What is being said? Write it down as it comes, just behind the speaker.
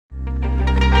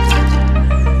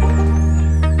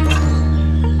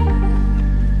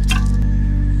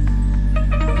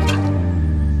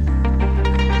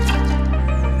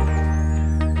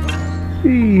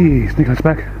SneekyLinux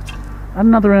back.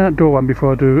 Another outdoor one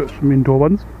before I do some indoor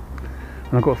ones.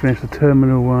 And I've got to finish the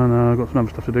terminal one, I've got some other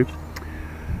stuff to do.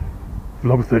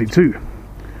 Vlog 32.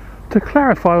 To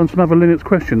clarify on some other Linux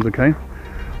questions, okay?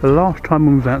 The last time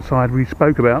we was outside we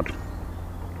spoke about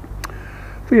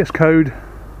VS Code,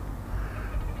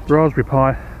 Raspberry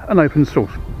Pi and open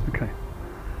source. Okay.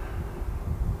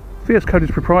 VS Code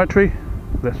is proprietary,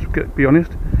 let's be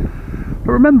honest.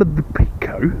 But remember, the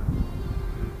Pico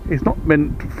is not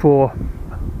meant for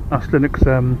us Linux,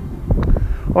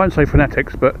 I won't say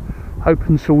fanatics, but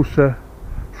open source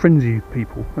frenzy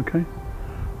people, okay?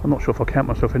 I'm not sure if I count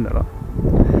myself in that.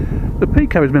 The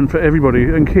Pico is meant for everybody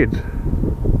and kids,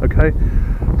 okay?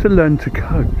 To learn to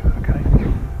code, okay?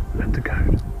 Learn to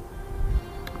code.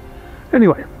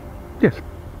 Anyway, yes.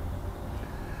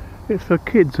 It's for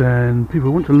kids and people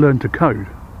who want to learn to code.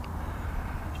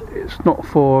 It's not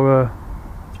for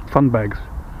fun bags.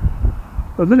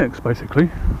 Linux, basically.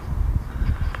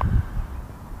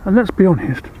 And let's be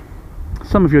honest,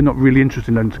 some of you are not really interested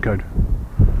in learning to code.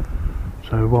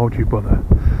 So why would you bother?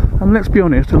 And let's be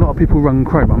honest, a lot of people run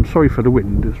Chrome. I'm sorry for the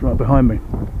wind, it's right behind me.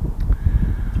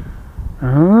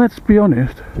 And let's be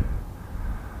honest,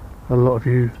 a lot of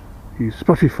you use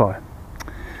Spotify.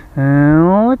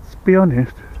 And let's be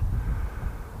honest,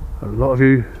 a lot of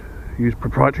you use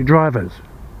proprietary drivers.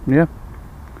 Yeah?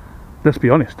 Let's be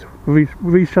honest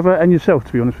with each other and yourself,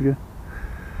 to be honest with you.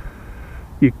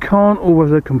 You can't always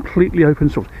go completely open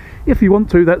source. If you want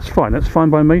to, that's fine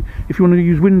by me. If you want to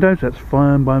use Windows, that's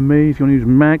fine by me. If you want to use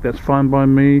Mac, that's fine by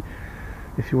me.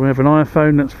 If you want to have an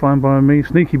iPhone, that's fine by me.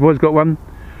 Sneaky Boy's got one.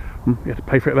 He had to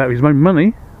pay for it out of his own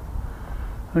money.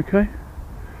 Okay,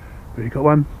 but he got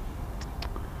one.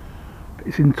 But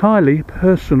it's entirely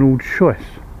personal choice.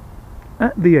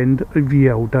 At the end of the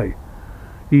old day.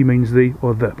 E means the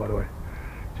or the, by the way,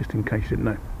 just in case you didn't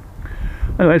know.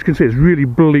 Anyway, as you can see, it's really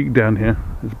bleak down here.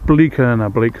 It's bleaker than a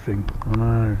bleak thing. I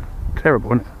know,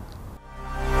 terrible, isn't it?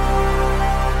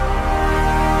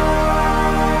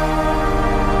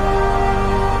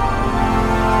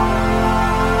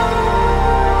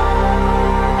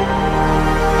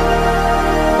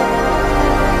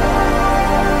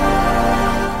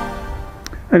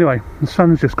 Anyway, the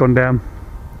sun's just gone down.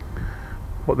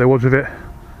 What there was of it.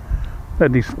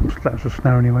 Had these slabs of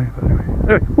snow anyway. But anyway,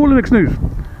 all Linux news.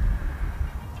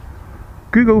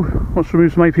 Google wants to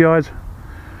remove some APIs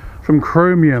from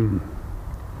Chromium.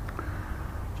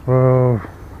 Well,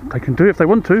 they can do it if they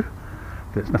want to.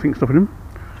 There's nothing stopping them.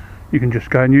 You can just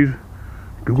go and use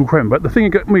Google Chrome. But the thing that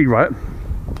got me right,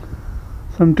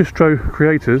 some distro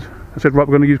creators have said, right,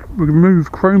 we're going to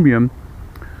remove Chromium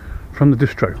from the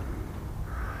distro.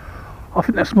 I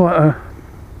think that's like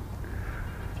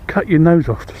cut your nose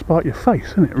off to spite your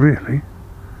face, isn't it, really?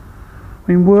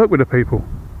 I mean, work with the people,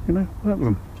 you know, work with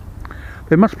them.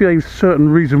 There must be a certain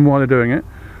reason why they're doing it.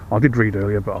 I did read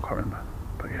earlier, but I can't remember.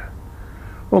 But yeah,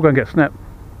 I'll go and get a snap.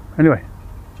 Anyway,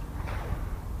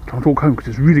 time to walk home because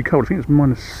it's really cold. I think it's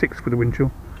 -6 with the wind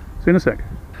chill. See you in a sec.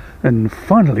 And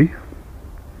finally,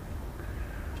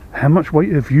 how much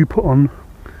weight have you put on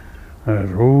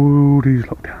over all these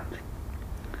lockdowns?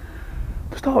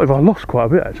 To start with, I lost quite a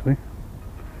bit actually,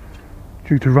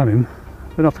 due to running.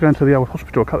 Then I have to go into the old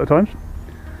hospital a couple of times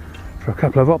for a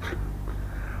couple of ops.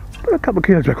 Put a couple of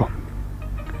kilos back on.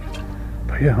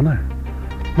 But yeah, I know.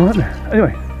 Right there.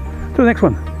 Anyway, to the next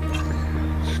one.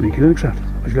 SneekyLinux out.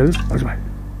 I'll see you later. Bye.